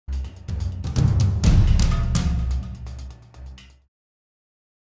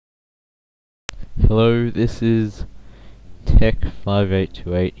Hello, this is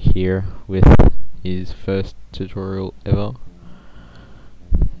Tech5828 here with his first tutorial ever,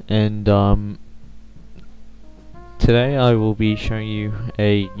 and today I will be showing you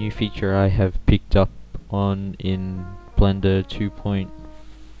a new feature I have picked up on in Blender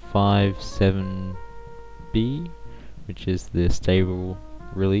 2.57b, which is the stable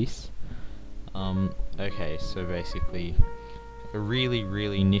release. Okay, so basically a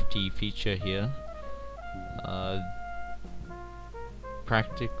really nifty feature here.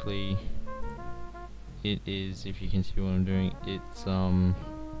 Practically it is, if you can see what I'm doing, it's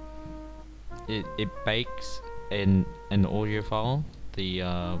it bakes an audio file, the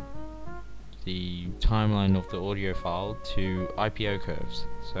timeline of the audio file to IPO curves,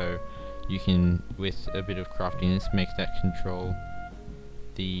 so you can, with a bit of craftiness, make that control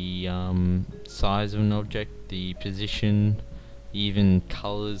the size of an object, the position, even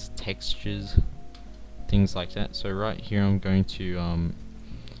colors, textures, things like that. So right here I'm going to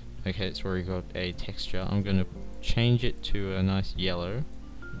okay, it's already got a texture. I'm going to change it to a nice yellow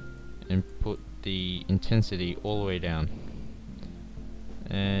and put the intensity all the way down,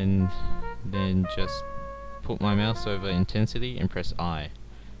 and then just put my mouse over intensity and press I.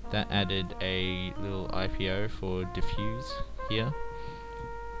 That added a little IPO for diffuse here.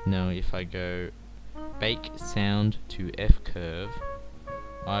 Now if I go bake sound to F curve,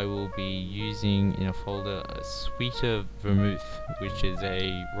 I will be using in a folder a sweeter Vermouth, which is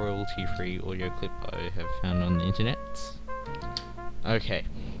a royalty-free audio clip I have found on the internet. Okay,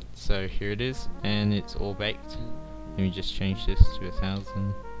 so here it is, and it's all baked. Let me just change this to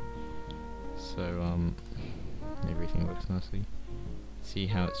 1000, so everything works nicely. See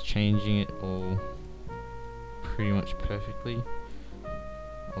how it's changing it all pretty much perfectly.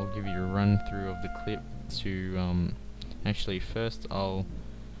 I'll give you a run through of the clip to actually first I'll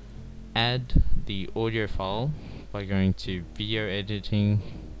add the audio file by going to video editing,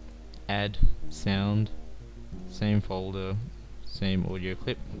 add sound, same folder, same audio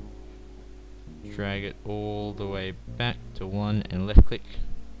clip, drag it all the way back to 1 and left click,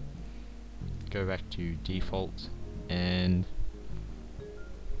 go back to default, and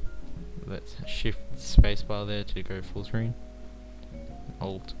let's shift spacebar there to go full screen,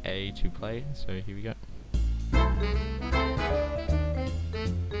 Alt A to play. So here we go.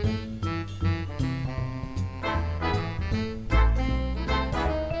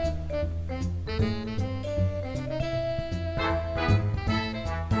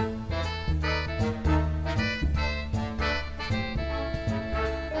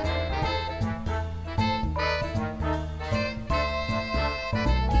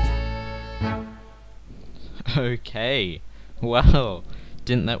 Okay, wow,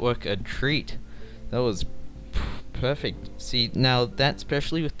 didn't that work a treat? That was perfect. See, now that,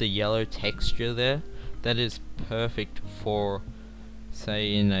 especially with the yellow texture there, that is perfect for,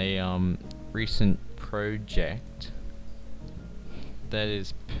 say, in a recent project. That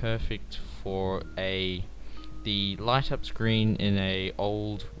is perfect for the light up screen in a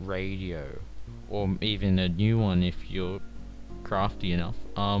old radio, or even a new one if you're crafty enough.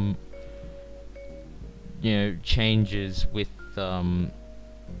 You know, changes with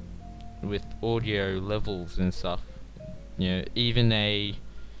audio levels and stuff. You know, even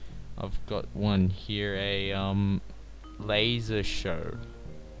I've got one here, a laser show.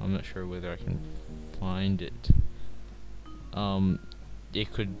 I'm not sure whether I can find it.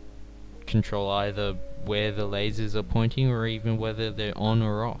 It could control either where the lasers are pointing, or even whether they're on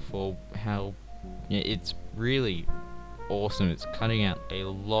or off, or how. Yeah, it's really awesome. It's cutting out a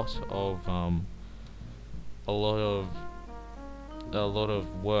lot of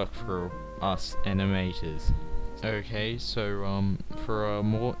work for us animators. Okay, so for a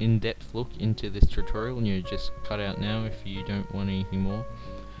more in-depth look into this tutorial, you just cut out now if you don't want anything more.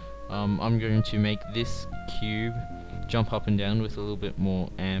 I'm going to make this cube jump up and down with a little bit more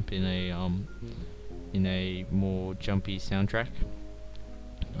amp in a more jumpy soundtrack.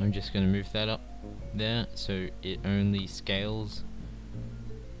 I'm just going to move that up there so it only scales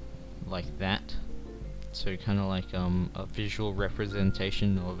like that. So kind of like a visual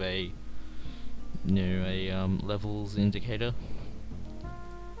representation of a levels indicator.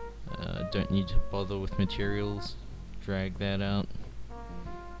 Don't need to bother with materials. Drag that out.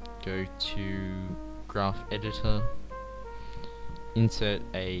 Go to graph editor. Insert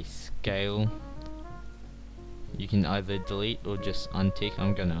a scale. You can either delete or just untick.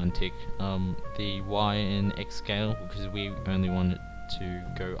 I'm gonna untick the Y and X scale because we only want it to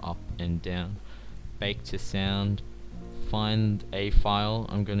go up and down. Bake to sound, find a file.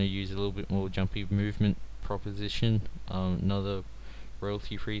 I'm going to use a little bit more jumpy movement proposition, another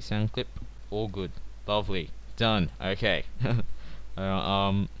royalty free sound clip. all good. Lovely. Done. Okay.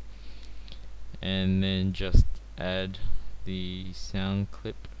 And then just add the sound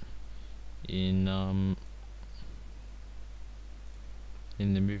clip in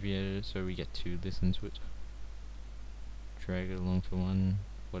the movie editor so we get to listen to it. Drag it along to one,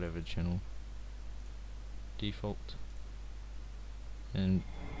 whatever channel. Default. And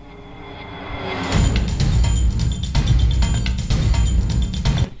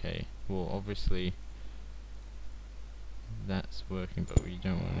okay, well obviously that's working, but we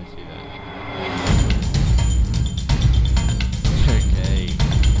don't want to see that. Okay,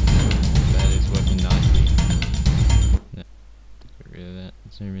 that is working nicely. No, get rid of that,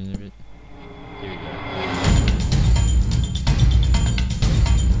 zoom in a bit. Here we go.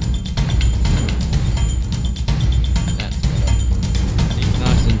 That's better. It's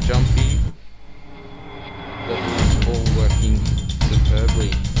nice and jumpy. Levels all working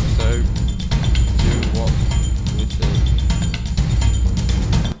superbly. So do what with the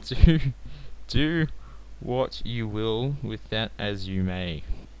do what you will with that as you may.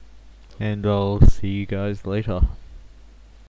 And I'll see you guys later.